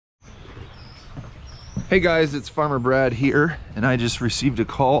Hey guys, it's Farmer Brad here, and I just received a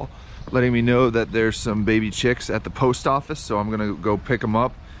call letting me know that there's some baby chicks at the post office, so I'm gonna go pick them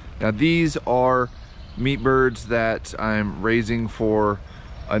up. Now these are meat birds that I'm raising for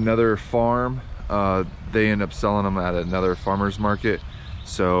another farm. They end up selling them at another farmer's market,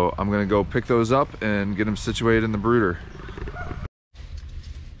 so I'm gonna go pick those up and get them situated in the brooder.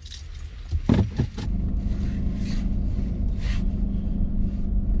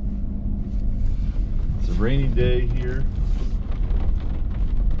 Rainy day here.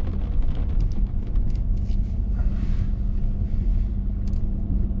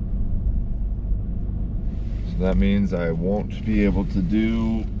 So that means I won't be able to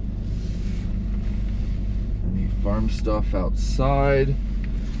do any farm stuff outside,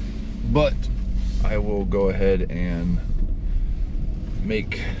 but I will go ahead and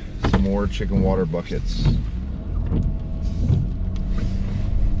make some more chicken water buckets.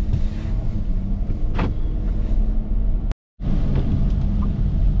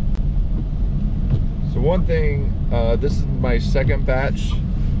 One thing, this is my second batch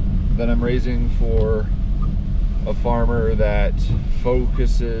that I'm raising for a farmer that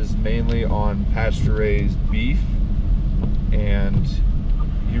focuses mainly on pasture-raised beef, and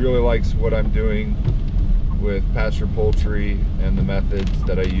he really likes what I'm doing with pasture poultry and the methods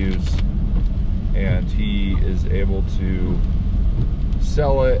that I use, and he is able to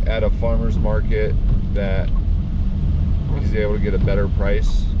sell it at a farmer's market that he's able to get a better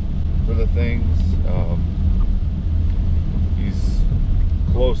price for the things. He's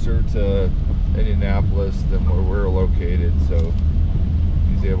closer to Indianapolis than where we're located, so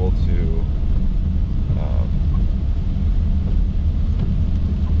he's able to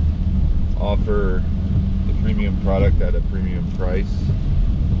offer the premium product at a premium price.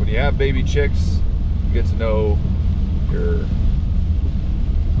 When you have baby chicks, you get to know your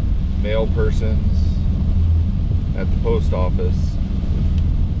mail persons at the post office.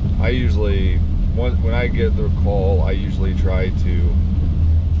 I usually, when I get the call, I usually try to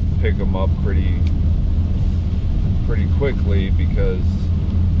pick them up pretty quickly, because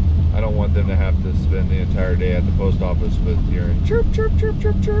I don't want them to have to spend the entire day at the post office with hearing chirp, chirp, chirp,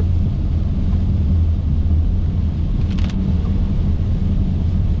 chirp, chirp.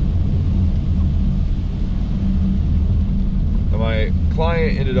 Now my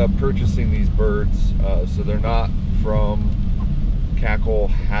client ended up purchasing these birds, so they're not from Cackle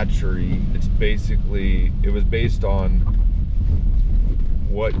Hatchery. It's basically, it was based on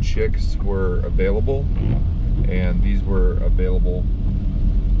what chicks were available, and these were available.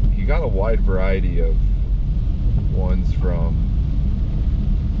 He got a wide variety of ones from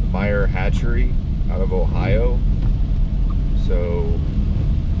Meyer Hatchery out of Ohio. So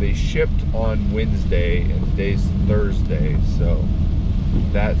they shipped on Wednesday and today's Thursday, so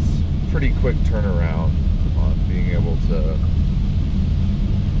that's pretty quick turnaround on being able to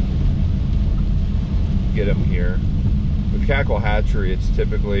get them here. With Cackle Hatchery, it's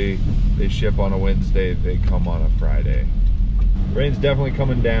typically they ship on a Wednesday, they come on a Friday. Rain's definitely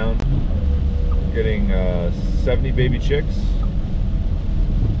coming down. We're getting 70 baby chicks.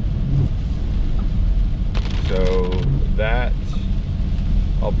 So that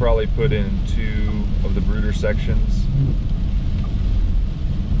I'll probably put in 2 of the brooder sections.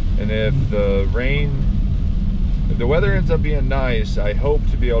 And if the weather ends up being nice, I hope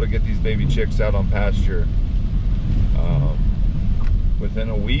to be able to get these baby chicks out on pasture within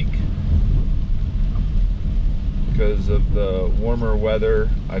a week. Because of the warmer weather,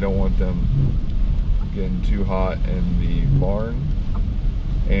 I don't want them getting too hot in the barn,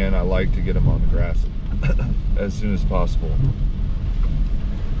 and I like to get them on the grass as soon as possible.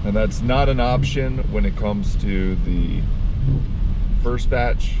 And that's not an option when it comes to the first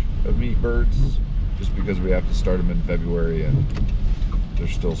batch of meat birds, just because we have to start them in February and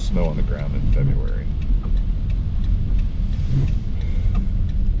there's still snow on the ground in February.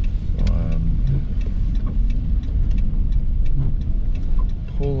 So I'm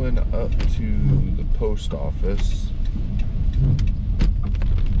pulling up to the post office.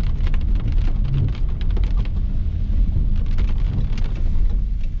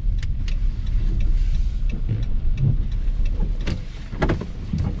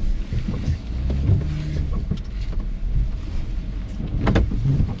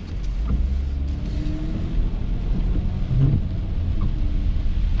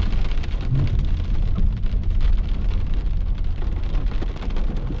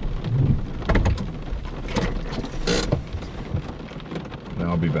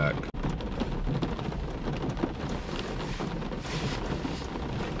 I'll be back.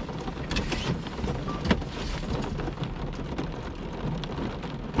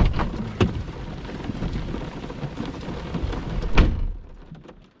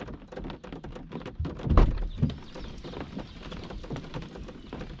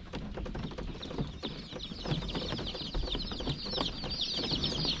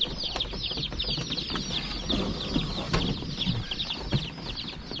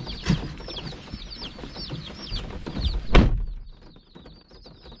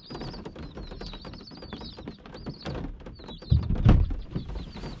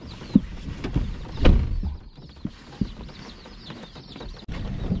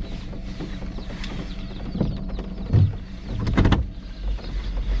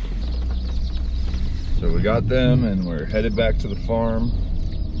 we got them and we're headed back to the farm.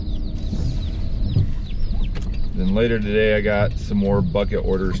 Then later today I got some more bucket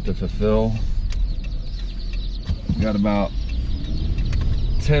orders to fulfill. Got about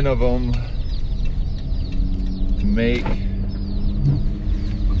 10 of them to make.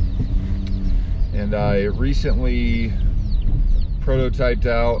 And I recently prototyped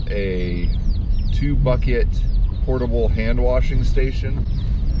out a 2-bucket portable hand washing station.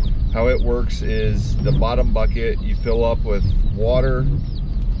 How it works is the bottom bucket you fill up with water,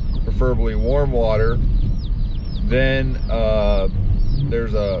 preferably warm water. Then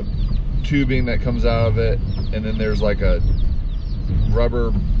there's a tubing that comes out of it, and then there's like a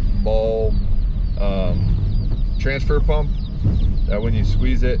rubber ball transfer pump that when you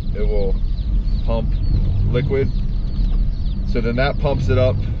squeeze it, it will pump liquid. So then that pumps it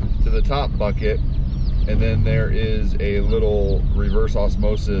up to the top bucket, and then there is a little reverse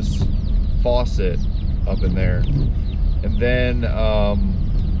osmosis faucet up in there. And then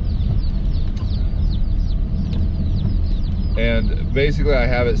and basically I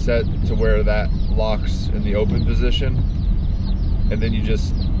have it set to where that locks in the open position, and then you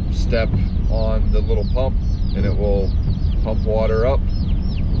just step on the little pump and it will pump water up.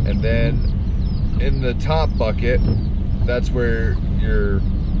 And then in the top bucket, that's where your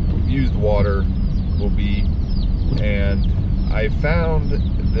used water will be. And I found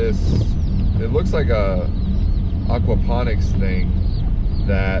this, it looks like a aquaponics thing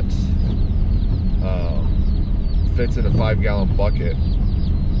that fits in a 5-gallon bucket,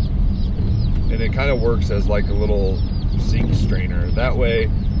 and it kind of works as like a little sink strainer. That way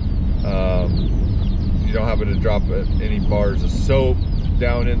you don't happen to drop any bars of soap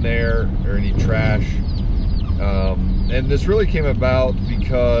down in there or any trash. And this really came about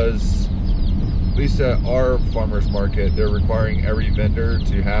because, at least at our farmers market, they're requiring every vendor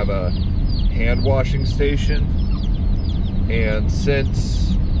to have a hand washing station. And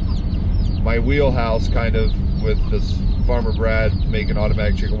since my wheelhouse kind of with this Farmer Brad making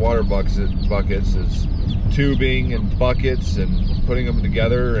automatic chicken water buckets is tubing and buckets and putting them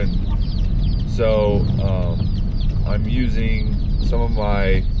together, and so I'm using some of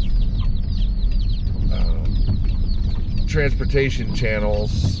my transportation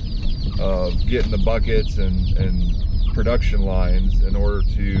channels of getting the buckets and production lines in order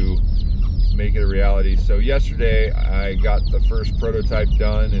to make it a reality. So yesterday I got the first prototype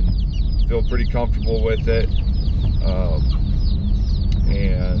done and feel pretty comfortable with it,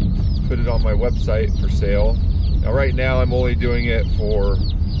 and put it on my website for sale. Now right now I'm only doing it for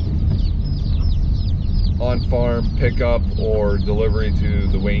on-farm pickup or delivery to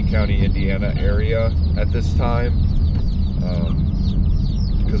the Wayne County, Indiana area at this time,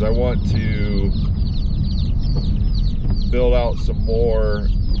 because I want to build out some more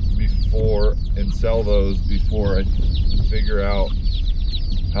before and sell those before I figure out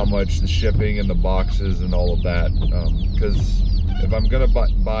how much the shipping and the boxes and all of that, because if I'm gonna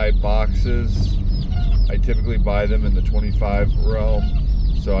buy boxes, I typically buy them in the 25 realm.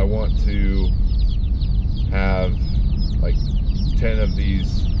 So I want to have like 10 of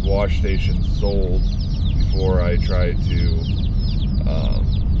these wash stations sold before I try to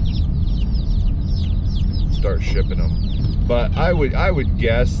start shipping them. But I would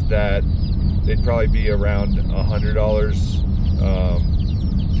guess that they'd probably be around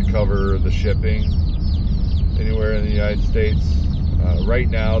 $100 to cover the shipping anywhere in the United States. Right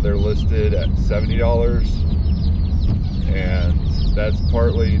now they're listed at $70, and that's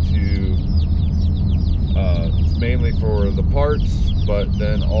partly to it's mainly for the parts, but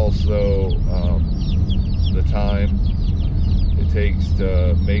then also the time it takes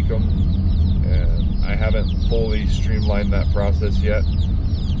to make them, and I haven't fully streamlined that process yet.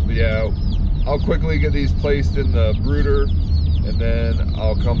 But yeah, I'll quickly get these placed in the brooder, and then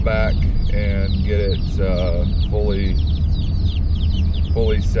I'll come back and get it fully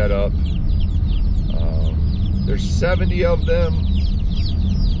set up. There's 70 of them,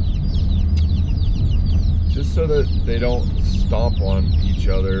 just so that they don't stomp on each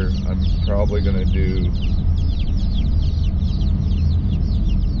other. I'm probably gonna do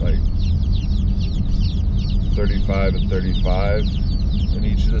like 35 and 35 in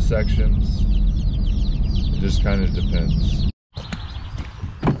each of the sections. It just kind of depends.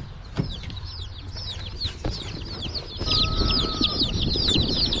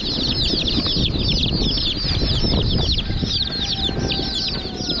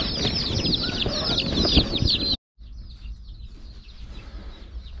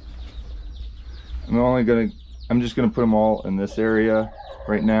 I'm just gonna put them all in this area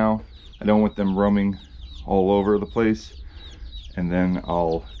right now. I don't want them roaming all over the place, and then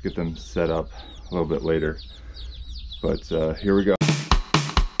I'll get them set up a little bit later. But here we go.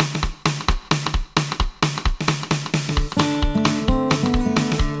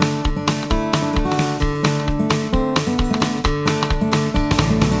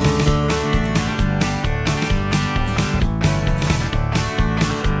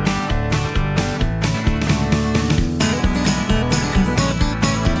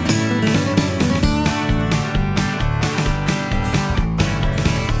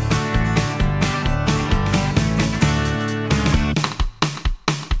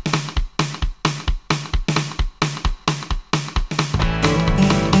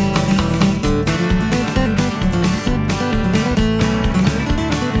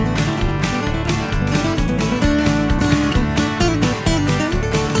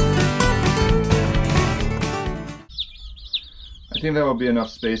 I think that will be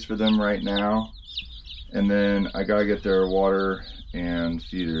enough space for them right now, and then I gotta get their water and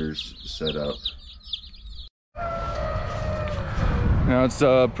feeders set up. Now it's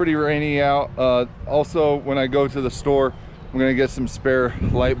pretty rainy out. Also, when I go to the store, I'm gonna get some spare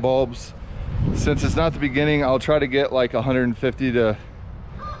light bulbs. Since it's not the beginning, I'll try to get like 150 to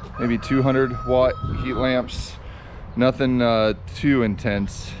maybe 200 watt heat lamps. Nothing too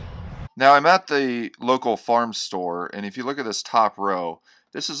intense. Now I'm at the local farm store, and if you look at this top row,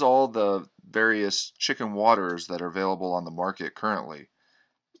 this is all the various chicken waters that are available on the market currently.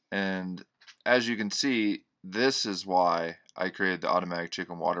 And as you can see, this is why I created the automatic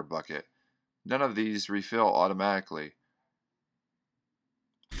chicken water bucket. None of these refill automatically.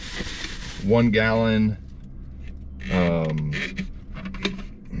 1 gallon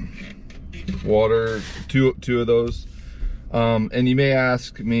water, two of those. And you may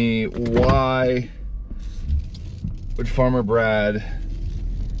ask me, why would Farmer Brad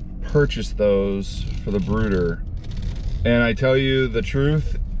purchase those for the brooder? And I tell you the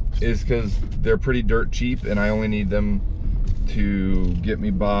truth is because they're pretty dirt cheap, and I only need them to get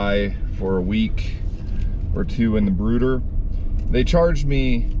me by for a week or two in the brooder. They charged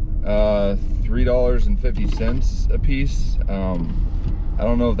me $3.50 a piece. I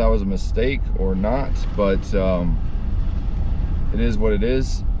don't know if that was a mistake or not, but it is what it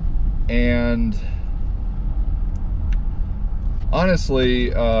is. And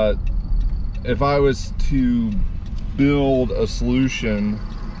honestly, if I was to build a solution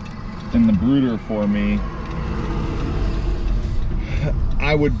in the brooder for me,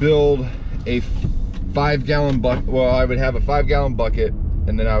 I would build a 5-gallon bucket. Well, I would have a 5-gallon bucket,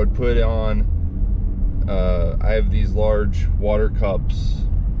 and then I would put on I have these large water cups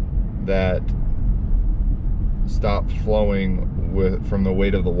that stop flowing from the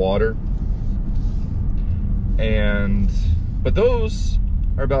weight of the water, but those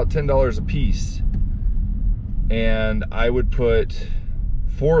are about $10 a piece, and I would put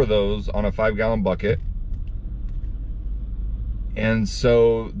 4 of those on a 5-gallon bucket, and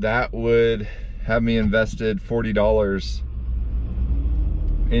so that would have me invested $40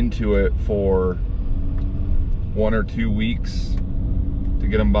 into it for 1 or 2 weeks to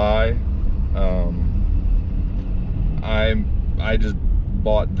get them by. I just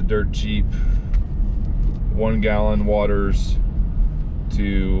bought the dirt cheap 1-gallon waters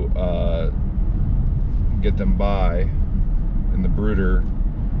to get them by in the brooder.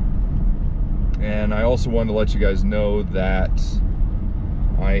 And I also wanted to let you guys know that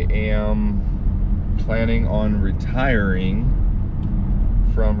I am planning on retiring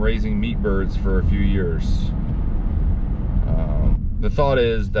from raising meat birds for a few years. The thought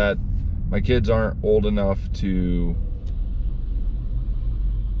is that my kids aren't old enough to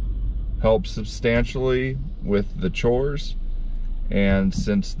help substantially with the chores, and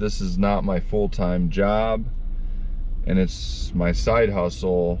since this is not my full-time job and it's my side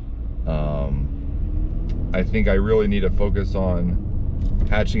hustle, I think I really need to focus on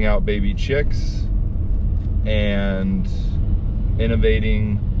hatching out baby chicks and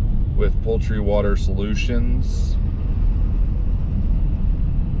innovating with poultry water solutions,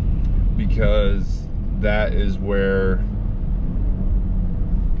 because that is where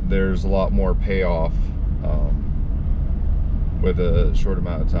there's a lot more payoff with a short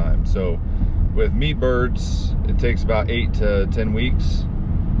amount of time. So with meat birds, it takes about 8 to 10 weeks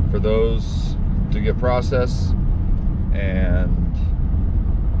for those to get processed, and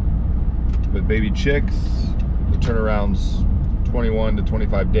with baby chicks, the turnaround's 21 to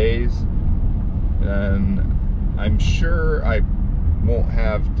 25 days, and I'm sure I won't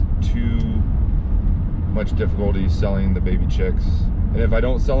have too much difficulty selling the baby chicks. And if I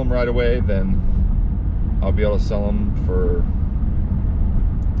don't sell them right away, then I'll be able to sell them for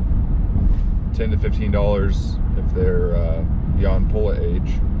 $10 to $15 if they're beyond pullet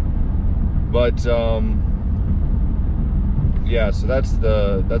age. But yeah, so that's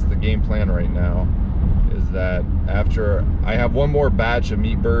the game plan right now, is that after I have one more batch of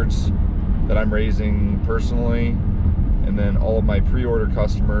meat birds that I'm raising personally, and then all of my pre-order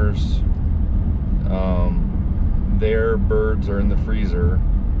customers, their birds are in the freezer,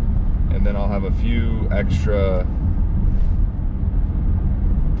 and then I'll have a few extra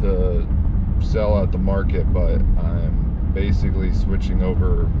to sell at the market. But I'm basically switching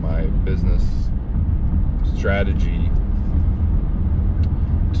over my business strategy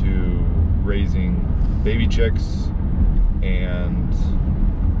to raising baby chicks and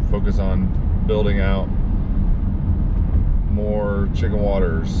focus on building out more chicken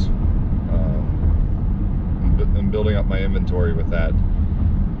waters, and building up my inventory with that,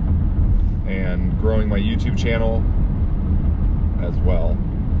 and growing my YouTube channel as well.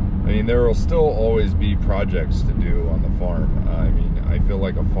 I mean, there will still always be projects to do on the farm. I mean, I feel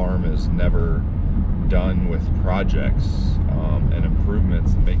like a farm is never done with projects and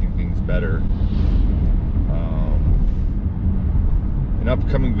improvements and making things better. In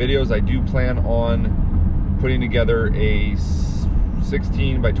upcoming videos, I do plan on putting together a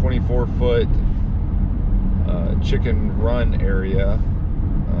 16 by 24 foot chicken run area,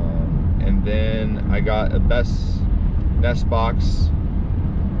 and then I got a best nest box,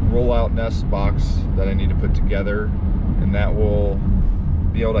 roll-out nest box that I need to put together, and that will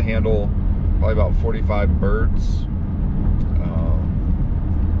be able to handle probably about 45 birds,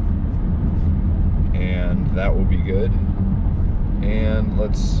 and that will be good. And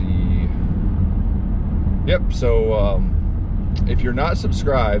let's see, yep, so if you're not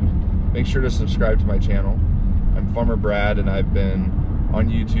subscribed, make sure to subscribe to my channel. I'm Farmer Brad, and I've been on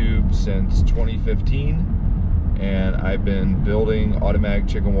YouTube since 2015, and I've been building automatic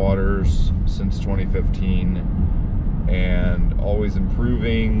chicken waters since 2015, and always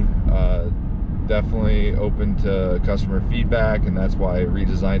improving. Definitely open to customer feedback, and that's why I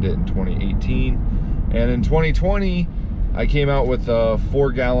redesigned it in 2018. And in 2020, I came out with a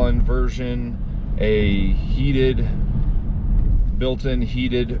 4-gallon version, a heated, built-in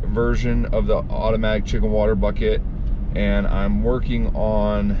heated version of the automatic chicken water bucket, and I'm working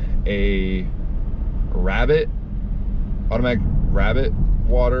on a automatic rabbit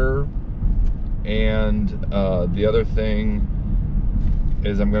water. And the other thing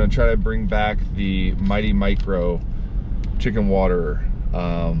is I'm gonna try to bring back the Mighty Micro chicken water.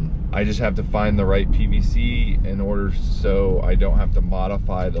 I just have to find the right PVC in order so I don't have to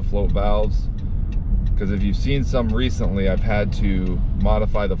modify the float valves. Because if you've seen some recently, I've had to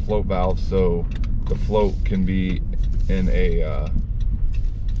modify the float valve so the float can be in a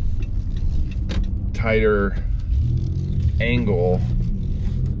tighter angle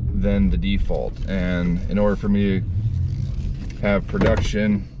than the default. And in order for me to have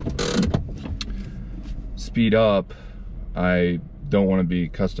production speed up, I don't want to be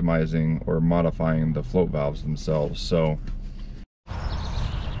customizing or modifying the float valves themselves. So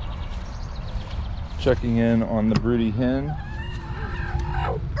checking in on the broody hen.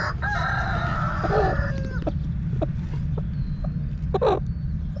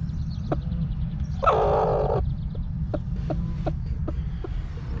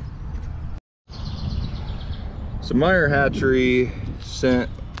 So Meyer Hatchery sent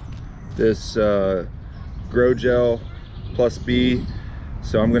this grow gel plus B,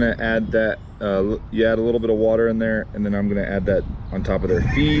 so I'm gonna add that. You add a little bit of water in there, and then I'm gonna add that on top of their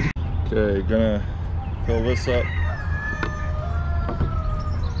feed. Okay, gonna fill this up.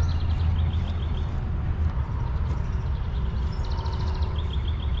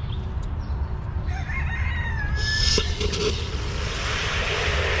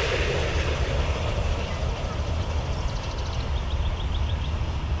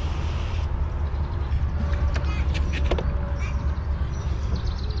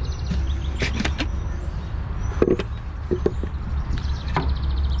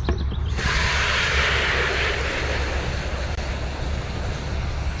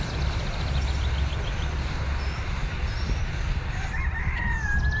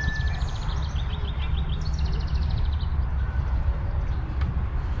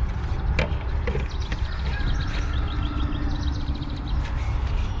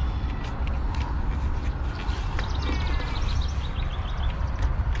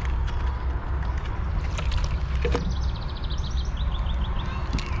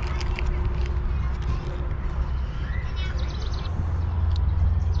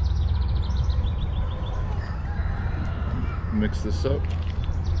 Mix this up.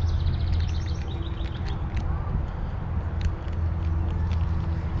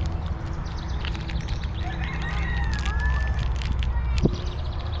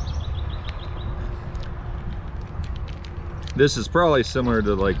 This is probably similar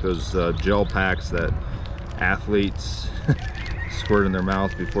to like those gel packs that athletes squirt in their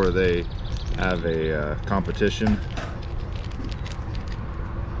mouth before they have a competition.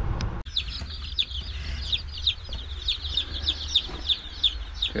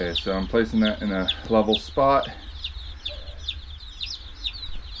 Okay, so I'm placing that in a level spot.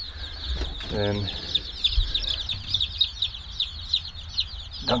 Then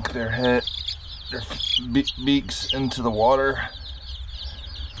dunk their beaks into the water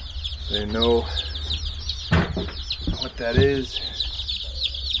so they know what that is.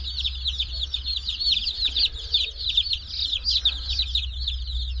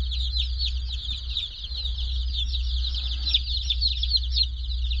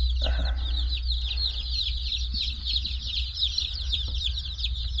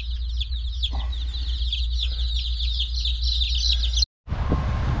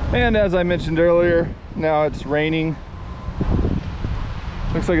 And as I mentioned earlier, now it's raining.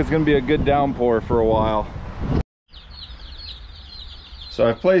 Looks like it's going to be a good downpour for a while. So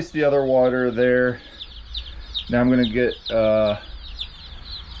I've placed the other water there. Now I'm going to get a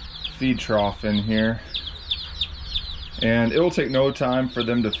feed trough in here. And it will take no time for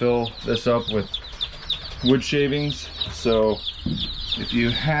them to fill this up with wood shavings. So if you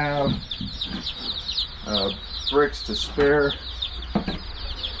have bricks to spare,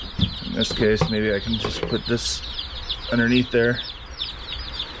 in this case, maybe I can just put this underneath there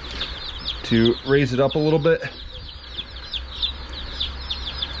to raise it up a little bit.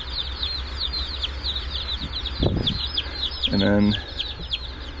 And then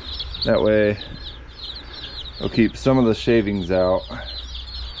that way it'll keep some of the shavings out.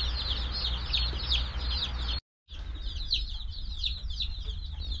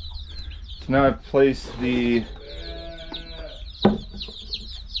 So now I've placed the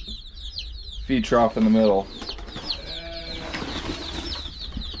feed trough in the middle.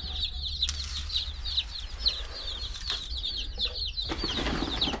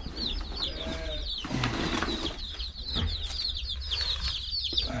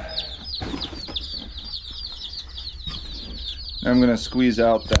 I'm going to squeeze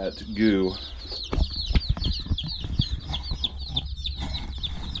out that goo.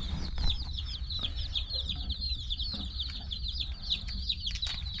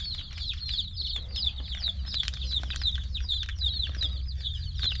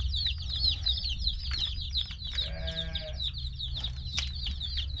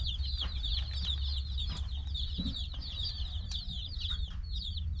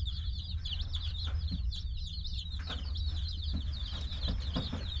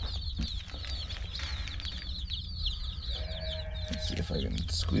 Let's see if I can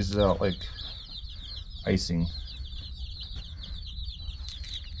squeeze it out like icing.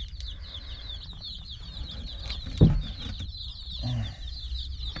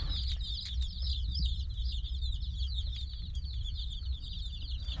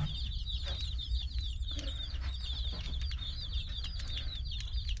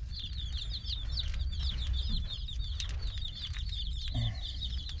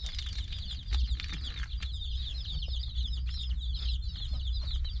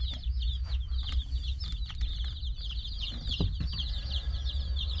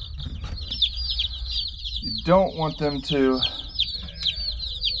 You don't want them to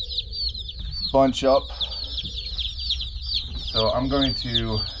bunch up, so I'm going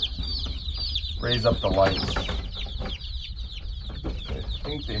to raise up the lights. I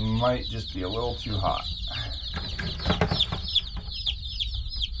think they might just be a little too hot.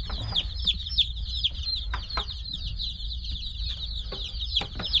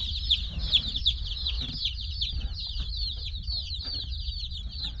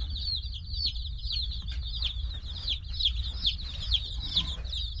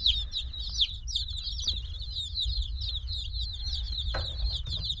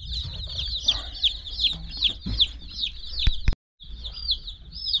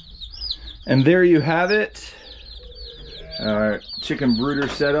 And there you have it, our chicken brooder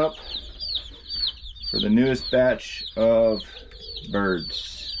setup for the newest batch of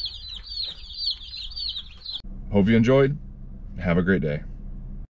birds. Hope you enjoyed. Have a great day.